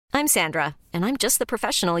I'm Sandra, and I'm just the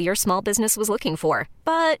professional your small business was looking for.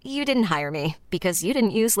 But you didn't hire me because you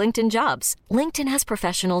didn't use LinkedIn Jobs. LinkedIn has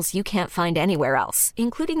professionals you can't find anywhere else,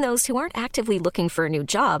 including those who aren't actively looking for a new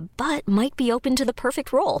job, but might be open to the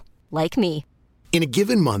perfect role, like me. In a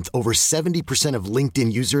given month, over 70% of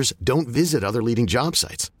LinkedIn users don't visit other leading job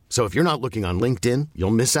sites. So if you're not looking on LinkedIn,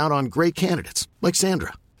 you'll miss out on great candidates like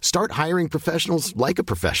Sandra. Start hiring professionals like a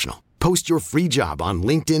professional. Post your free job on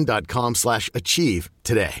linkedin.com/achieve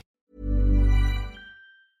today.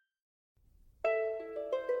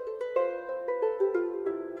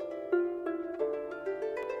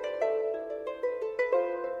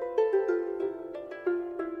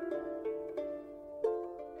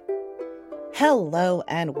 Hello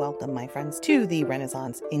and welcome, my friends, to the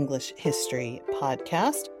Renaissance English History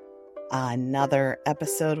Podcast. Another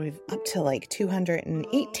episode. We've up to like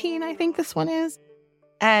 218, I think this one is.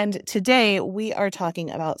 And today we are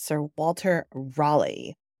talking about Sir Walter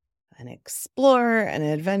Raleigh, an explorer, an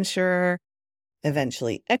adventurer,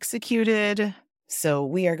 eventually executed. So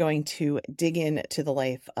we are going to dig into the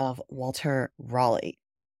life of Walter Raleigh.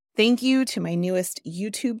 Thank you to my newest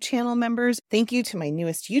YouTube channel members. If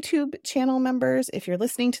you're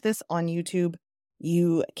listening to this on YouTube,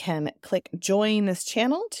 you can click join this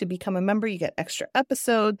channel to become a member. You get extra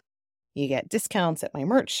episodes. You get discounts at my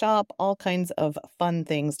merch shop, all kinds of fun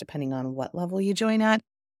things depending on what level you join at.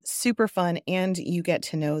 Super fun. And you get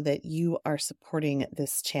to know that you are supporting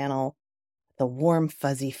this channel, the warm,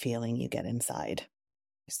 fuzzy feeling you get inside.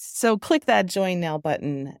 So click that join now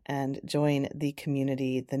button and join the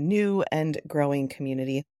community, the new and growing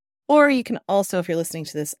community. Or you can also, if you're listening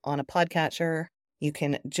to this on a podcatcher, you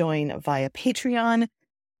can join via Patreon,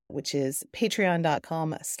 which is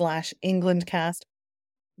patreon.com/EnglandCast.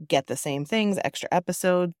 Get the same things, extra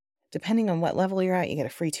episodes. Depending on what level you're at, you get a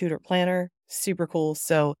free tutor planner. Super cool.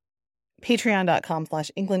 So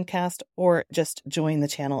patreon.com/EnglandCast, or just join the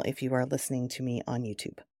channel if you are listening to me on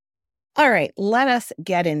YouTube. All right, let us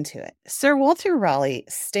get into it. Sir Walter Raleigh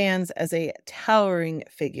stands as a towering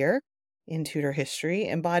figure in Tudor history,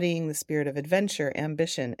 embodying the spirit of adventure,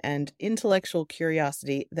 ambition, and intellectual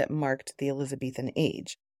curiosity that marked the Elizabethan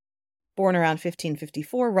age. Born around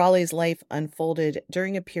 1554, Raleigh's life unfolded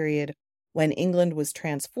during a period when England was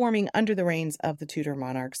transforming under the reigns of the Tudor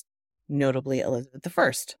monarchs, notably Elizabeth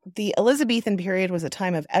I. The Elizabethan period was a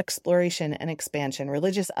time of exploration and expansion,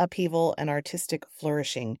 religious upheaval, and artistic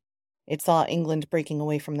flourishing. It saw England breaking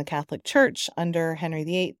away from the Catholic Church under Henry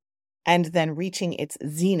VIII and then reaching its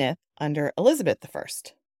zenith under Elizabeth I.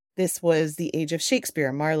 This was the age of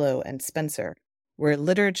Shakespeare, Marlowe, and Spenser, where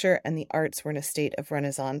literature and the arts were in a state of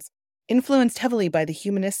renaissance, influenced heavily by the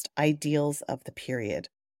humanist ideals of the period.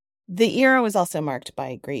 The era was also marked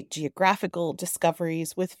by great geographical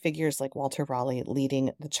discoveries, with figures like Walter Raleigh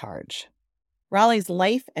leading the charge. Raleigh's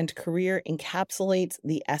life and career encapsulates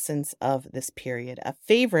the essence of this period. A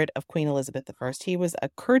favorite of Queen Elizabeth I, he was a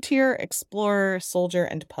courtier, explorer, soldier,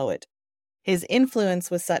 and poet. His influence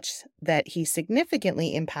was such that he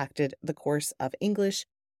significantly impacted the course of English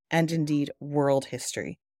and indeed world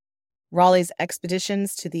history. Raleigh's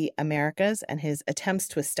expeditions to the Americas and his attempts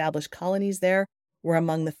to establish colonies there were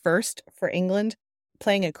among the first for England,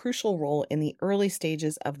 playing a crucial role in the early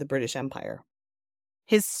stages of the British Empire.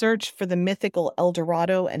 His search for the mythical El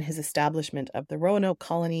Dorado and his establishment of the Roanoke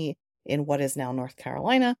colony in what is now North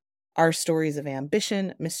Carolina are stories of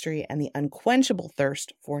ambition, mystery, and the unquenchable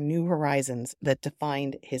thirst for new horizons that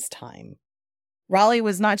defined his time. Raleigh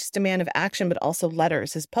was not just a man of action, but also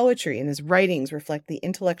letters. His poetry and his writings reflect the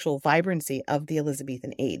intellectual vibrancy of the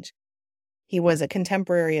Elizabethan age. He was a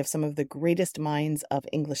contemporary of some of the greatest minds of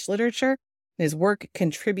English literature. His work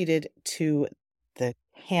contributed to the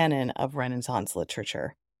canon of Renaissance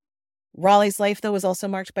literature. Raleigh's life, though, was also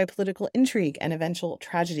marked by political intrigue and eventual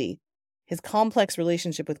tragedy. His complex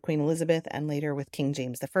relationship with Queen Elizabeth and later with King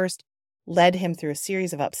James I led him through a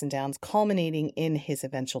series of ups and downs, culminating in his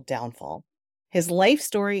eventual downfall. His life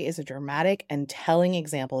story is a dramatic and telling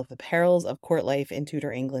example of the perils of court life in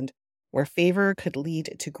Tudor England, where favor could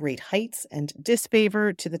lead to great heights and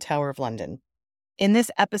disfavor to the Tower of London. In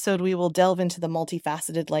this episode, we will delve into the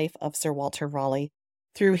multifaceted life of Sir Walter Raleigh.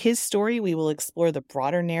 Through his story, we will explore the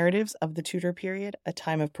broader narratives of the Tudor period, a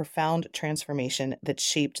time of profound transformation that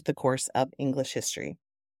shaped the course of English history.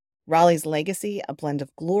 Raleigh's legacy, a blend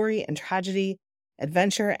of glory and tragedy,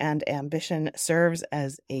 adventure and ambition, serves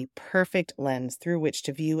as a perfect lens through which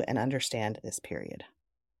to view and understand this period.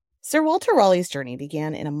 Sir Walter Raleigh's journey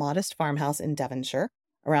began in a modest farmhouse in Devonshire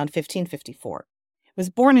around 1554. He was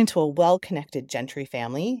born into a well-connected gentry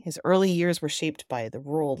family. His early years were shaped by the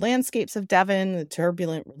rural landscapes of Devon, the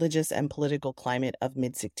turbulent religious and political climate of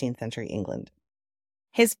mid-16th century England.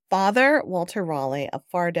 His father, Walter Raleigh of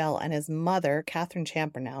Fardell, and his mother, Catherine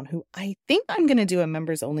Champernowne, who I think I'm going to do a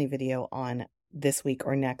members-only video on this week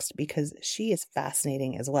or next because she is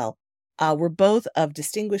fascinating as well, were both of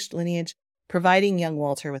distinguished lineage, providing young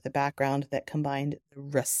Walter with a background that combined the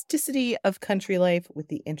rusticity of country life with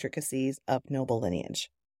the intricacies of noble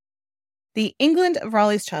lineage. The England of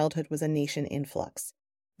Raleigh's childhood was a nation in flux.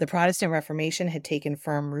 The Protestant Reformation had taken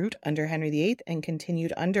firm root under Henry VIII and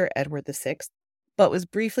continued under Edward VI, but was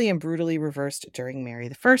briefly and brutally reversed during Mary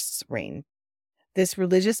I's reign. This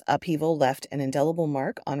religious upheaval left an indelible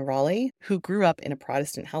mark on Raleigh, who grew up in a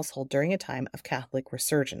Protestant household during a time of Catholic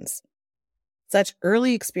resurgence. Such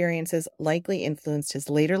early experiences likely influenced his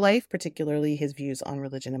later life, particularly his views on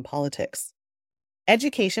religion and politics.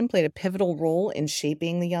 Education played a pivotal role in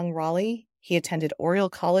shaping the young Raleigh. He attended Oriel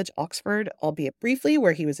College, Oxford, albeit briefly,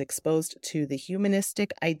 where he was exposed to the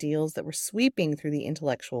humanistic ideals that were sweeping through the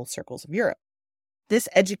intellectual circles of Europe. This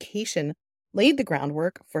education laid the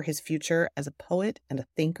groundwork for his future as a poet and a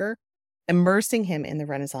thinker, immersing him in the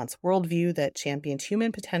Renaissance worldview that championed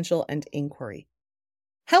human potential and inquiry.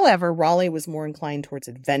 However, Raleigh was more inclined towards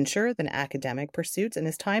adventure than academic pursuits, and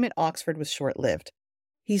his time at Oxford was short-lived.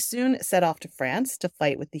 He soon set off to France to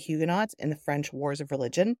fight with the Huguenots in the French Wars of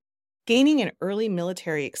Religion, gaining an early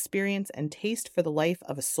military experience and taste for the life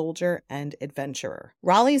of a soldier and adventurer.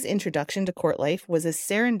 Raleigh's introduction to court life was as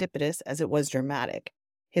serendipitous as it was dramatic.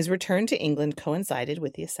 His return to England coincided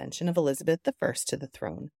with the ascension of Elizabeth I to the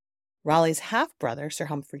throne. Raleigh's half-brother, Sir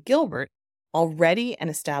Humphrey Gilbert, already an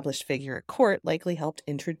established figure at court, likely helped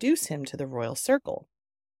introduce him to the royal circle.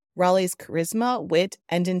 Raleigh's charisma, wit,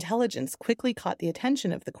 and intelligence quickly caught the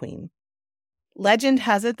attention of the Queen. Legend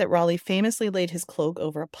has it that Raleigh famously laid his cloak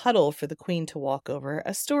over a puddle for the Queen to walk over,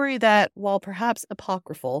 a story that, while perhaps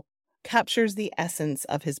apocryphal, captures the essence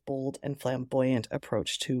of his bold and flamboyant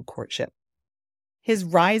approach to courtship. His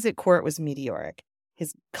rise at court was meteoric.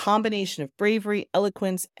 His combination of bravery,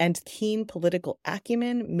 eloquence, and keen political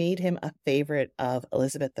acumen made him a favorite of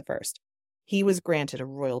Elizabeth I. He was granted a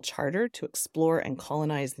royal charter to explore and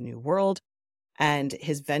colonize the New World, and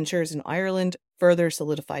his ventures in Ireland further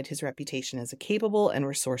solidified his reputation as a capable and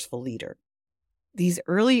resourceful leader. These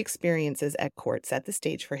early experiences at court set the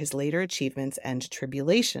stage for his later achievements and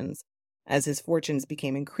tribulations, as his fortunes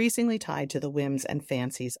became increasingly tied to the whims and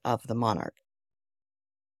fancies of the monarch.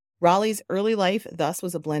 Raleigh's early life thus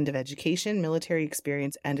was a blend of education, military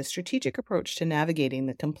experience, and a strategic approach to navigating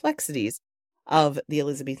the complexities of the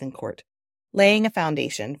Elizabethan court, laying a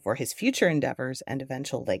foundation for his future endeavors and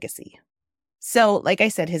eventual legacy. So, like I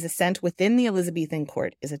said, his ascent within the Elizabethan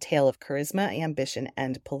court is a tale of charisma, ambition,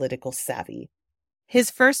 and political savvy.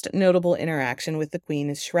 His first notable interaction with the Queen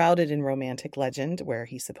is shrouded in romantic legend, where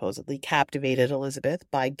he supposedly captivated Elizabeth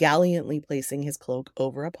by gallantly placing his cloak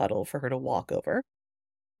over a puddle for her to walk over.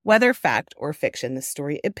 Whether fact or fiction, this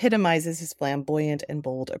story epitomizes his flamboyant and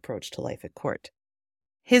bold approach to life at court.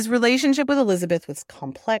 His relationship with Elizabeth was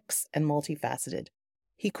complex and multifaceted.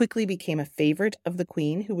 He quickly became a favorite of the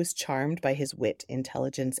Queen, who was charmed by his wit,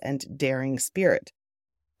 intelligence, and daring spirit.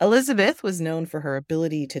 Elizabeth was known for her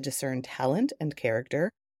ability to discern talent and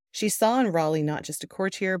character. She saw in Raleigh not just a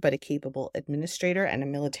courtier, but a capable administrator and a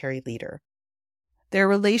military leader. Their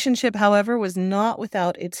relationship, however, was not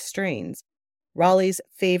without its strains. Raleigh's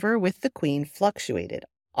favor with the Queen fluctuated,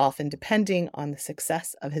 often depending on the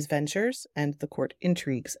success of his ventures and the court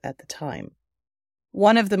intrigues at the time.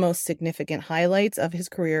 One of the most significant highlights of his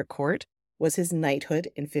career at court was his knighthood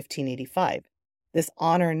in 1585. This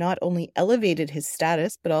honor not only elevated his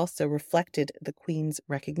status, but also reflected the Queen's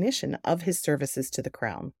recognition of his services to the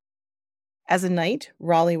crown. As a knight,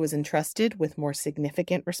 Raleigh was entrusted with more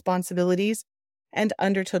significant responsibilities and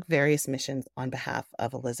undertook various missions on behalf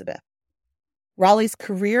of Elizabeth. Raleigh's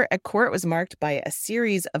career at court was marked by a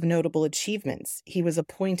series of notable achievements. He was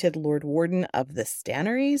appointed Lord Warden of the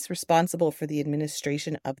Stannaries, responsible for the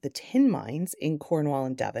administration of the tin mines in Cornwall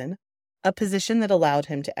and Devon, a position that allowed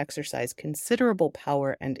him to exercise considerable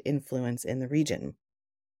power and influence in the region.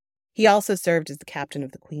 He also served as the captain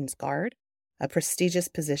of the Queen's Guard, a prestigious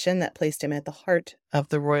position that placed him at the heart of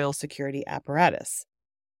the royal security apparatus.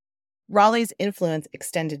 Raleigh's influence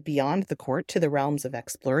extended beyond the court to the realms of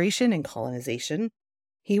exploration and colonization.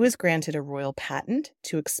 He was granted a royal patent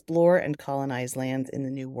to explore and colonize lands in the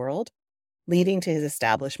New World, leading to his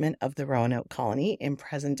establishment of the Roanoke colony in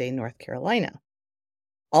present-day North Carolina.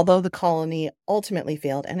 Although the colony ultimately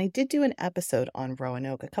failed, and I did do an episode on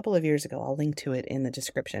Roanoke a couple of years ago, I'll link to it in the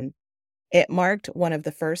description, it marked one of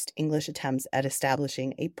the first English attempts at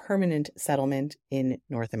establishing a permanent settlement in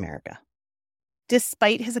North America.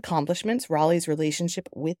 Despite his accomplishments, Raleigh's relationship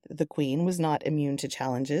with the Queen was not immune to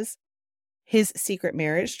challenges. His secret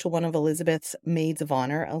marriage to one of Elizabeth's maids of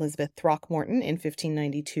honor, Elizabeth Throckmorton, in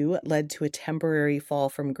 1592 led to a temporary fall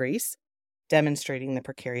from grace, demonstrating the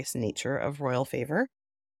precarious nature of royal favor.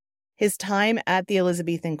 His time at the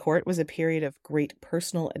Elizabethan court was a period of great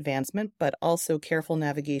personal advancement, but also careful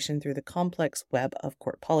navigation through the complex web of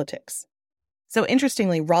court politics. So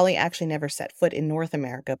interestingly, Raleigh actually never set foot in North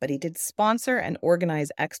America, but he did sponsor and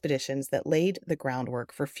organize expeditions that laid the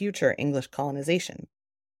groundwork for future English colonization.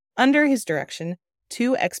 Under his direction,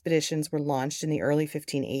 2 expeditions were launched in the early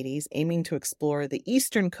 1580s, aiming to explore the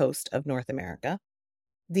eastern coast of North America.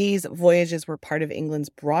 These voyages were part of England's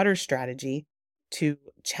broader strategy to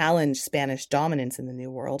challenge Spanish dominance in the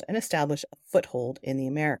New World and establish a foothold in the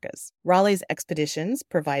Americas. Raleigh's expeditions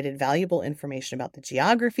provided valuable information about the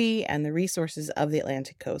geography and the resources of the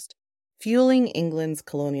Atlantic coast, fueling England's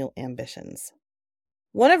colonial ambitions.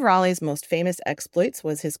 One of Raleigh's most famous exploits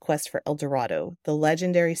was his quest for El Dorado, the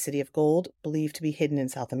legendary city of gold believed to be hidden in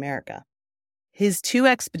South America. His 2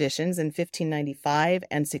 expeditions in 1595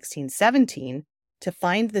 and 1617 to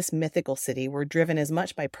find this mythical city were driven as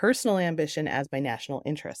much by personal ambition as by national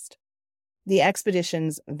interest. The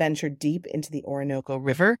expeditions ventured deep into the Orinoco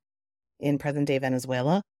River in present-day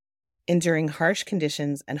Venezuela, enduring harsh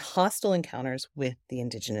conditions and hostile encounters with the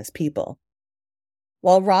indigenous people.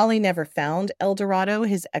 While Raleigh never found El Dorado,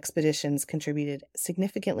 his expeditions contributed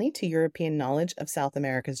significantly to European knowledge of South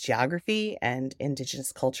America's geography and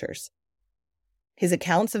indigenous cultures. His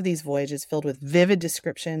accounts of these voyages, filled with vivid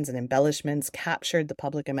descriptions and embellishments, captured the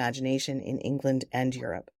public imagination in England and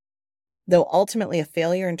Europe. Though ultimately a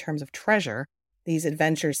failure in terms of treasure, these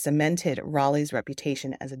adventures cemented Raleigh's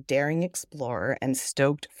reputation as a daring explorer and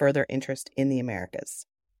stoked further interest in the Americas.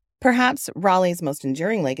 Perhaps Raleigh's most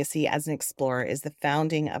enduring legacy as an explorer is the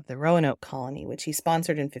founding of the Roanoke colony, which he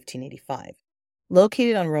sponsored in 1585.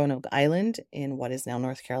 Located on Roanoke Island in what is now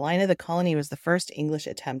North Carolina, the colony was the first English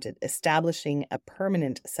attempt at establishing a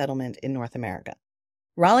permanent settlement in North America.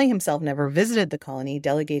 Raleigh himself never visited the colony,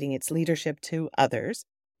 delegating its leadership to others,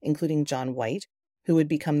 including John White, who would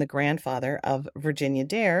become the grandfather of Virginia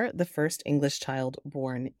Dare, the first English child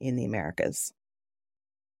born in the Americas.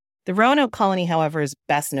 The Roanoke colony, however, is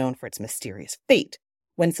best known for its mysterious fate.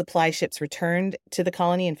 When supply ships returned to the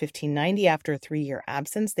colony in 1590 after a 3-year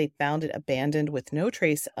absence, they found it abandoned with no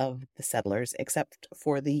trace of the settlers except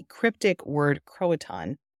for the cryptic word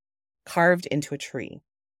Croatan carved into a tree.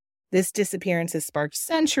 This disappearance has sparked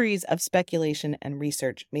centuries of speculation and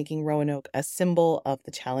research, making Roanoke a symbol of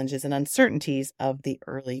the challenges and uncertainties of the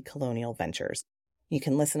early colonial ventures. You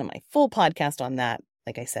can listen to my full podcast on that.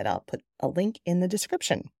 Like I said, I'll put a link in the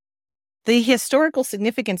description. The historical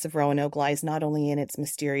significance of Roanoke lies not only in its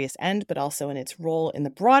mysterious end, but also in its role in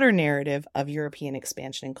the broader narrative of European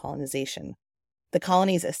expansion and colonization. The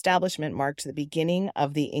colony's establishment marked the beginning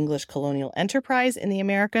of the English colonial enterprise in the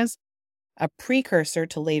Americas, a precursor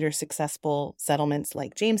to later successful settlements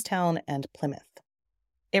like Jamestown and Plymouth.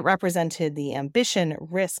 It represented the ambition,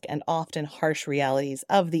 risk, and often harsh realities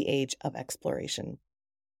of the age of exploration.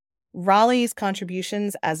 Raleigh's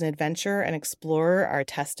contributions as an adventurer and explorer are a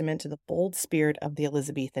testament to the bold spirit of the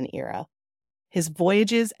Elizabethan era. His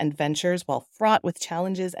voyages and ventures, while fraught with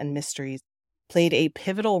challenges and mysteries, played a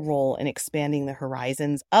pivotal role in expanding the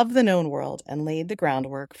horizons of the known world and laid the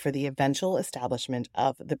groundwork for the eventual establishment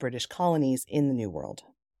of the British colonies in the New World.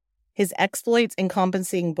 His exploits,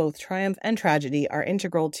 encompassing both triumph and tragedy, are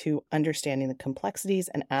integral to understanding the complexities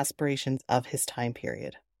and aspirations of his time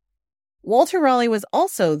period. Walter Raleigh was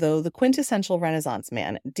also, though, the quintessential Renaissance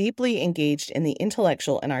man, deeply engaged in the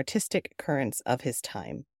intellectual and artistic currents of his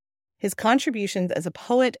time. His contributions as a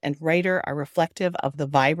poet and writer are reflective of the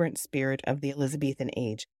vibrant spirit of the Elizabethan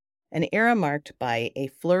age, an era marked by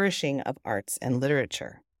a flourishing of arts and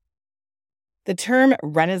literature. The term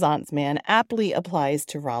Renaissance man aptly applies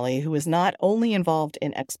to Raleigh, who was not only involved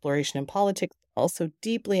in exploration and politics, but also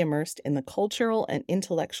deeply immersed in the cultural and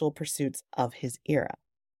intellectual pursuits of his era.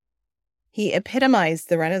 He epitomized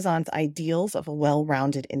the Renaissance ideals of a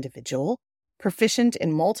well-rounded individual, proficient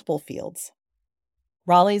in multiple fields.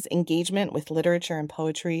 Raleigh's engagement with literature and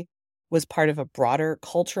poetry was part of a broader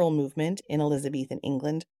cultural movement in Elizabethan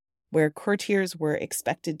England, where courtiers were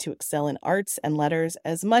expected to excel in arts and letters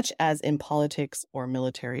as much as in politics or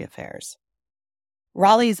military affairs.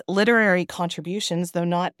 Raleigh's literary contributions, though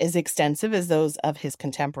not as extensive as those of his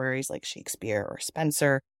contemporaries like Shakespeare or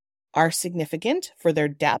Spenser, are significant for their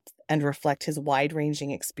depth and reflect his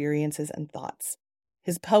wide-ranging experiences and thoughts.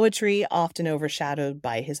 His poetry, often overshadowed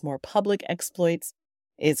by his more public exploits,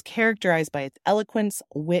 is characterized by its eloquence,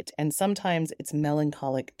 wit, and sometimes its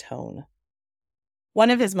melancholic tone. One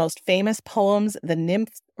of his most famous poems, The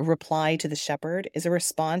Nymph's Reply to the Shepherd, is a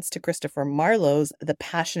response to Christopher Marlowe's The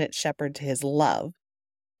Passionate Shepherd to His Love.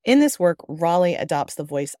 In this work, Raleigh adopts the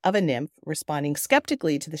voice of a nymph, responding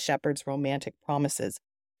skeptically to the shepherd's romantic promises,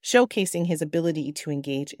 showcasing his ability to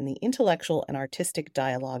engage in the intellectual and artistic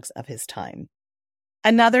dialogues of his time.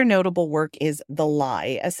 Another notable work is The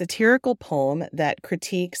Lie, a satirical poem that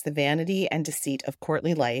critiques the vanity and deceit of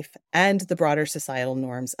courtly life and the broader societal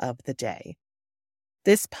norms of the day.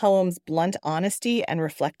 This poem's blunt honesty and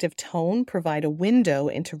reflective tone provide a window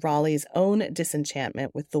into Raleigh's own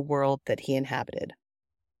disenchantment with the world that he inhabited.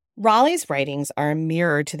 Raleigh's writings are a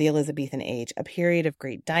mirror to the Elizabethan age, a period of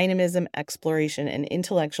great dynamism, exploration, and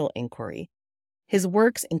intellectual inquiry. His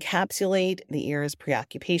works encapsulate the era's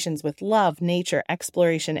preoccupations with love, nature,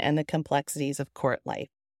 exploration, and the complexities of court life.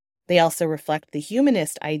 They also,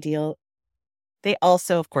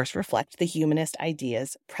 of course, reflect the humanist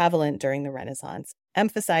ideas prevalent during the Renaissance,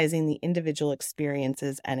 emphasizing the individual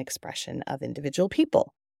experiences and expression of individual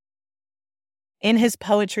people. In his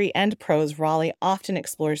poetry and prose, Raleigh often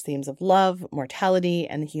explores themes of love, mortality,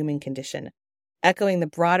 and the human condition, echoing the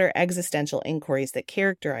broader existential inquiries that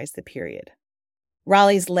characterize the period.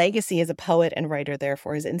 Raleigh's legacy as a poet and writer,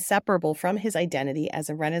 therefore, is inseparable from his identity as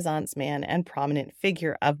a Renaissance man and prominent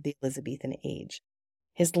figure of the Elizabethan age.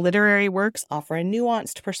 His literary works offer a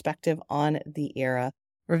nuanced perspective on the era,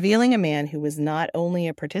 revealing a man who was not only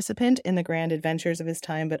a participant in the grand adventures of his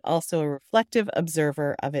time, but also a reflective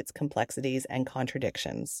observer of its complexities and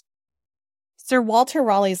contradictions. Sir Walter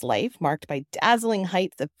Raleigh's life, marked by dazzling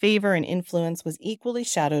heights of favor and influence, was equally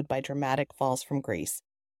shadowed by dramatic falls from grace,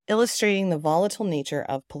 illustrating the volatile nature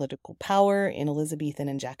of political power in Elizabethan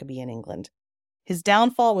and Jacobean England. His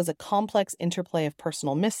downfall was a complex interplay of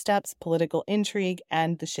personal missteps, political intrigue,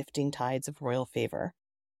 and the shifting tides of royal favor.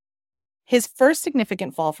 His first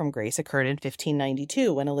significant fall from grace occurred in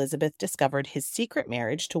 1592 when Elizabeth discovered his secret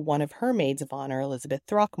marriage to one of her maids of honor, Elizabeth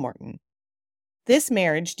Throckmorton. This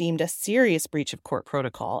marriage, deemed a serious breach of court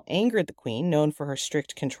protocol, angered the queen, known for her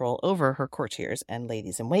strict control over her courtiers and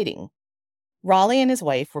ladies-in-waiting. Raleigh and his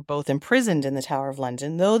wife were both imprisoned in the Tower of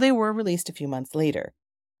London, though they were released a few months later.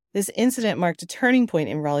 This incident marked a turning point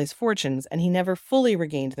in Raleigh's fortunes, and he never fully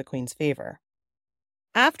regained the queen's favor.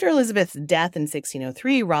 After Elizabeth's death in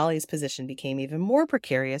 1603, Raleigh's position became even more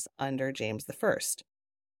precarious under James I.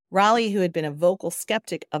 Raleigh, who had been a vocal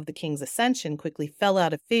skeptic of the king's ascension, quickly fell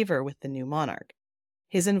out of favor with the new monarch.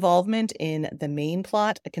 His involvement in the Main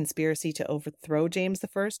Plot, a conspiracy to overthrow James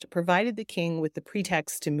I, provided the king with the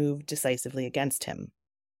pretext to move decisively against him.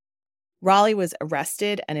 Raleigh was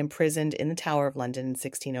arrested and imprisoned in the Tower of London in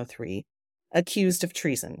 1603, accused of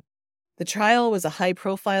treason. The trial was a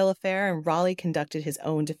high-profile affair, and Raleigh conducted his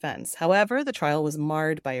own defense. However, the trial was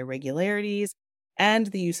marred by irregularities and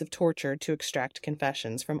the use of torture to extract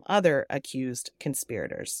confessions from other accused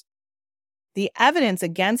conspirators. The evidence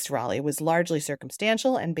against Raleigh was largely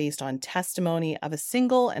circumstantial and based on testimony of a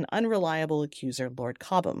single and unreliable accuser, Lord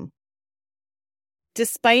Cobham.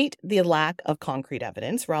 Despite the lack of concrete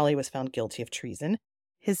evidence, Raleigh was found guilty of treason.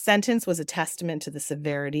 His sentence was a testament to the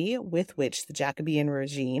severity with which the Jacobean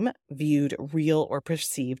regime viewed real or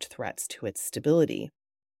perceived threats to its stability.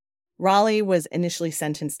 Raleigh was initially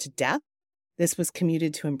sentenced to death. This was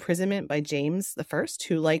commuted to imprisonment by James I,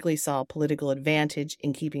 who likely saw political advantage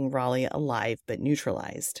in keeping Raleigh alive but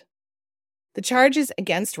neutralized. The charges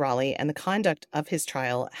against Raleigh and the conduct of his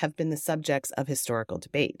trial have been the subjects of historical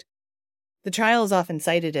debate. The trial is often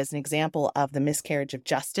cited as an example of the miscarriage of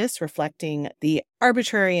justice, reflecting the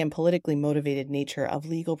arbitrary and politically motivated nature of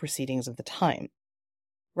legal proceedings of the time.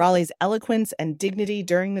 Raleigh's eloquence and dignity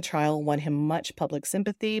during the trial won him much public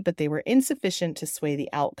sympathy, but they were insufficient to sway the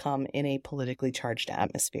outcome in a politically charged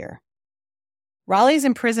atmosphere. Raleigh's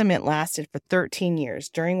imprisonment lasted for 13 years,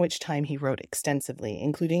 during which time he wrote extensively,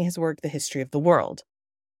 including his work The History of the World.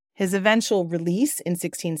 His eventual release in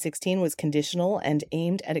 1616 was conditional and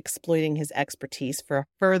aimed at exploiting his expertise for a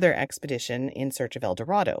further expedition in search of El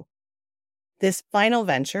Dorado. This final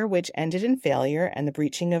venture, which ended in failure and the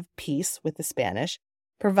breaching of peace with the Spanish,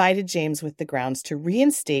 provided James with the grounds to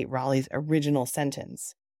reinstate Raleigh's original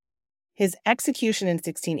sentence. His execution in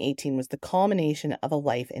 1618 was the culmination of a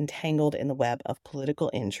life entangled in the web of political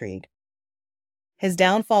intrigue. His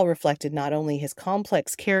downfall reflected not only his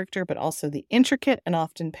complex character, but also the intricate and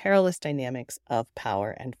often perilous dynamics of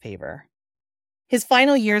power and favor. His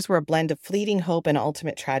final years were a blend of fleeting hope and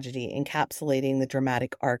ultimate tragedy, encapsulating the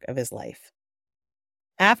dramatic arc of his life.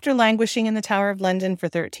 After languishing in the Tower of London for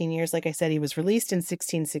 13 years, like I said, he was released in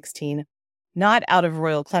 1616, not out of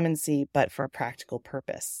royal clemency, but for a practical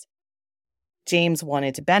purpose. James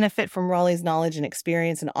wanted to benefit from Raleigh's knowledge and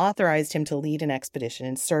experience and authorized him to lead an expedition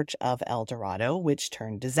in search of El Dorado, which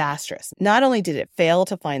turned disastrous. Not only did it fail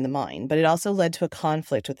to find the mine, but it also led to a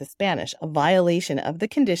conflict with the Spanish, a violation of the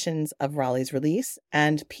conditions of Raleigh's release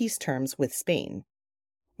and peace terms with Spain.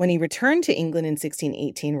 When he returned to England in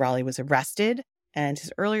 1618, Raleigh was arrested, and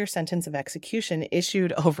his earlier sentence of execution,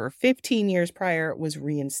 issued over 15 years prior, was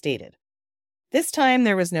reinstated. This time,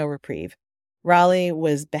 there was no reprieve. Raleigh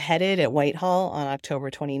was beheaded at Whitehall on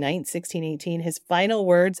October 29, 1618. His final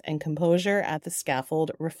words and composure at the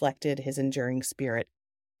scaffold reflected his enduring spirit.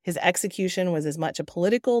 His execution was as much a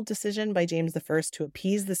political decision by James I to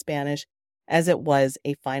appease the Spanish as it was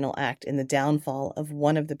a final act in the downfall of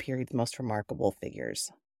one of the period's most remarkable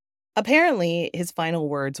figures. Apparently, his final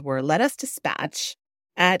words were, "Let us dispatch.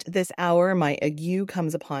 At this hour my ague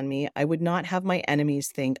comes upon me. I would not have my enemies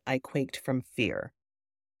think I quaked from fear."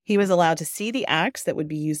 He was allowed to see the axe that would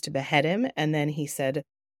be used to behead him, and then he said,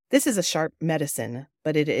 "This is a sharp medicine,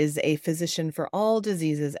 but it is a physician for all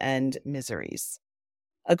diseases and miseries."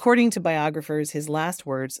 According to biographers, his last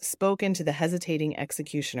words spoken to the hesitating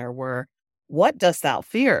executioner were, "What dost thou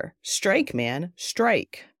fear? Strike, man,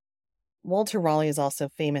 strike." Walter Raleigh is also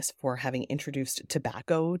famous for having introduced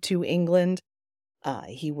tobacco to England.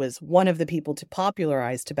 He was one of the people to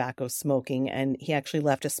popularize tobacco smoking, and he actually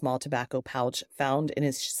left a small tobacco pouch found in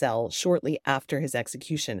his cell shortly after his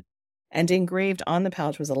execution. And engraved on the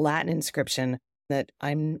pouch was a Latin inscription that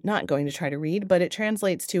I'm not going to try to read, but it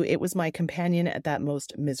translates to, "It was my companion at that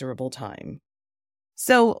most miserable time."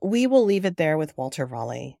 So we will leave it there with Walter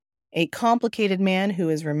Raleigh, a complicated man who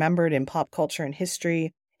is remembered in pop culture and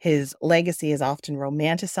history. His legacy is often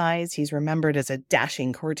romanticized. He's remembered as a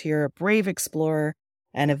dashing courtier, a brave explorer,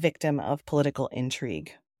 and a victim of political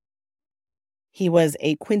intrigue. He was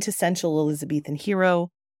a quintessential Elizabethan hero,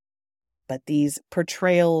 but these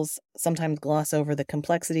portrayals sometimes gloss over the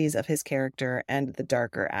complexities of his character and the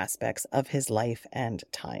darker aspects of his life and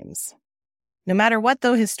times. No matter what,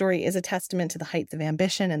 though, his story is a testament to the heights of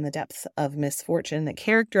ambition and the depths of misfortune that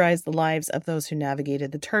characterized the lives of those who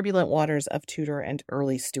navigated the turbulent waters of Tudor and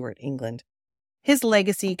early Stuart England. His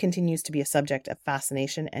legacy continues to be a subject of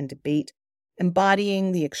fascination and debate,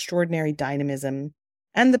 embodying the extraordinary dynamism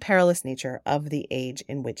and the perilous nature of the age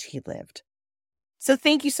in which he lived. So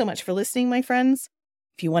thank you so much for listening, my friends.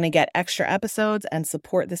 If you want to get extra episodes and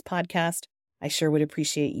support this podcast, I sure would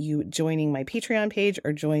appreciate you joining my Patreon page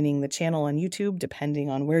or joining the channel on YouTube, depending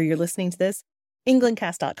on where you're listening to this.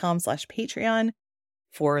 englandcast.com/Patreon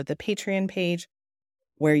for the Patreon page,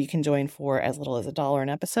 where you can join for as little as $1 an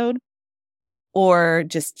episode, or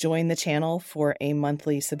just join the channel for a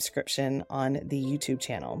monthly subscription on the YouTube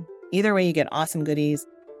channel. Either way, you get awesome goodies,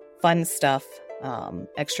 fun stuff,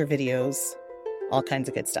 extra videos, all kinds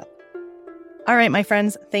of good stuff. All right, my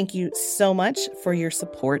friends, thank you so much for your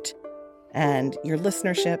support and your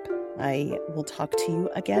listenership. I will talk to you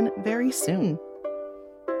again very soon.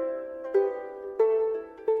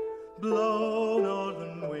 Blow,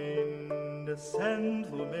 northern wind, a scent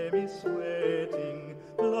will make me sweating.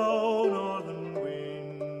 Blow, northern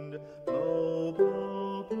wind, blow,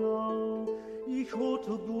 blow, blow. Ich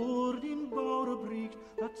hatte durch den Bauer bricht,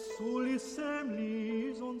 dat soll ich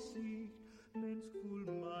semlis und